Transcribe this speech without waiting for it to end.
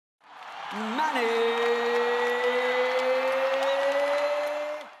Manny.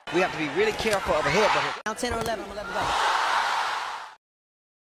 We have to be really careful of a hit. Now 10 or 11, 11 go.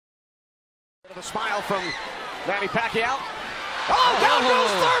 Bit of a smile from Manny Pacquiao. Oh, down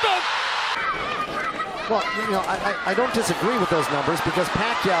goes Thurman! Well, you know, I don't disagree with those numbers because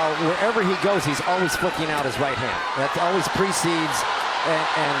Pacquiao, wherever he goes, he's always flicking out his right hand. That always precedes,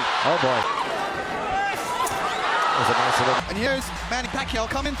 and oh boy. That was a nice little... And here's Manny Pacquiao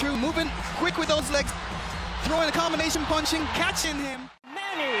coming through, moving quick with those legs, throwing a combination punching, catching him.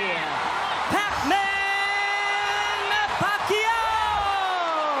 Manny Pacquiao.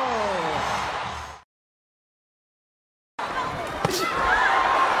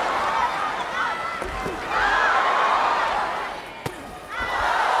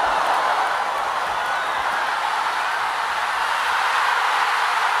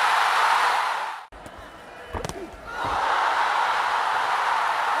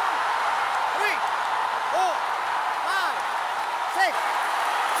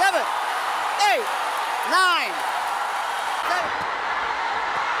 Seven, 8, 9, 7.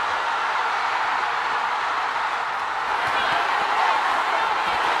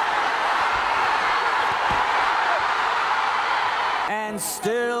 And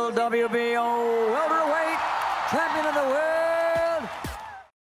still WBO welterweight champion of the world.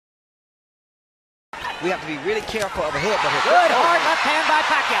 We have to be really careful of a hit. Good hard left hand by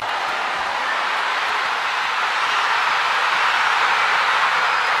Pacquiao.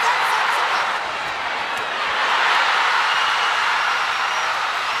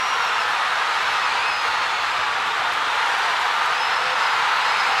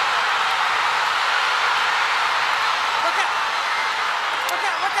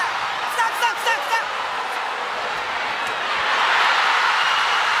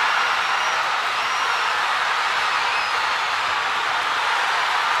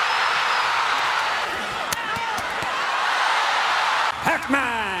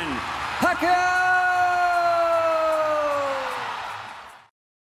 Manny Pacquiao!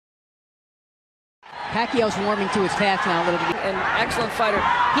 Pacquiao's warming to his task now a little bit. An excellent fighter.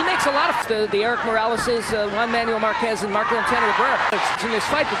 He makes a lot of the Eric Moraleses, Juan Manuel Marquez, and Marco Antonio Cabrera in this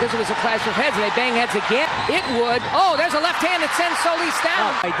fight because it was a clash of heads and they bang heads again. It would. Oh, there's a left hand that sends Solis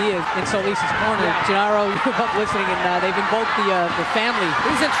down. Idea in Solis' corner. Yeah. Gennaro, you're up listening, and they've invoked the family.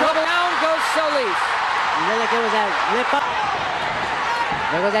 He's in trouble. Down goes Solis. You know, like it was that rip up.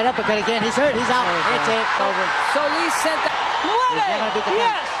 There goes that uppercut again. He's hurt. He's out. That's it. Over. Solis sent that.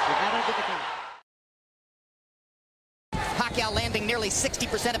 Yes. He's not going to beat the count. Pacquiao landing nearly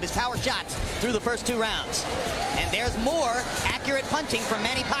 60% of his power shots through the first 2 rounds. And there's more accurate punching from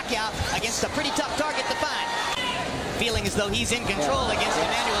Manny Pacquiao against a pretty tough target to find. Feeling as though he's in control against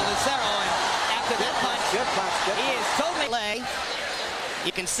Emmanuel Lucero. And after that punch, he is totally lay.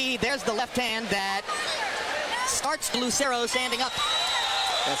 You can see there's the left hand that starts Lucero standing up.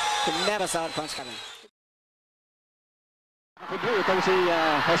 Never saw it punch coming. Itong si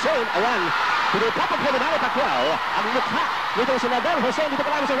Hussein, ayan, pinipapag po ni Manny Pacquiao ang mukha nitong si Nadal Hussein dito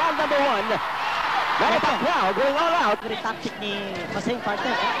pa lang sa round number 1. Manny Pacquiao going all out. Very tactic ni Hussein partner.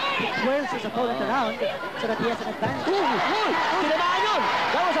 He twirls his opponent around so that he has an advantage. Tinamaan yun!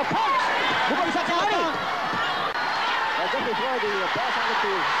 That was a punch! Bukod isa si Manny! Just before the pass on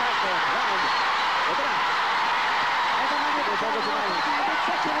to start the round. Ito na. Ito na si Manny.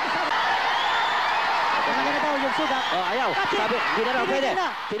 Maganda daw yung sugat. Oh, ayaw. Sabi, hindi na raw pwede.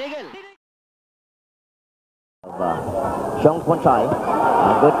 Tinigil. Xiong Chai,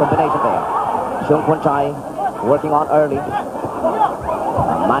 a good combination there. Xiong Chai working on early.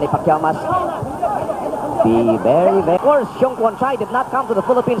 Manny Pacquiao must be very, very... Of course, Xiong Chai did not come to the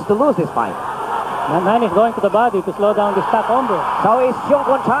Philippines to lose this fight. Manny is going to the body to slow down the stack combo. So is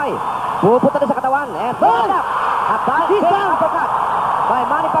Xiong Chai. Pupunta na sa katawan. And thrown up. A big uppercut by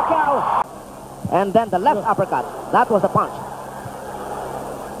Manny Pacquiao. And then the left uppercut. That was the punch.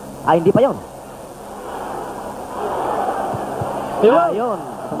 Ay, hindi pa yun. Yun.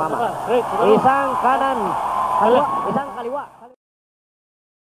 Sumama. Isang kanan. Kaliwa. Isang kaliwa.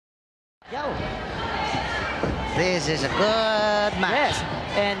 Yo. This is a good match. Yes.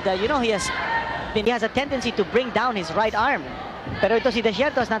 And you know, he has a tendency to bring down his right arm. Pero ito si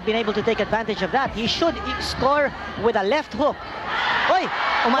Desierto has not been able to take advantage of that. He should score with a left hook. Oy!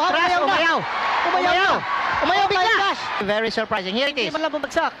 Umatras! Umayaw bigla! Very surprising. Here it is. Hindi man lang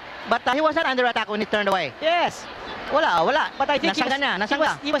bumagsak. But he was not under attack when he turned away. Yes. Wala. But I think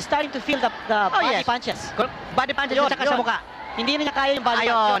he was starting to feel the body punches. Body punches yun, saka sa mukha. Hindi na niya kaya yung body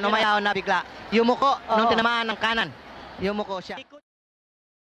punches. Ayun, umayaw na bigla. Yumuko nung tinamaan ng kanan. Yumuko siya.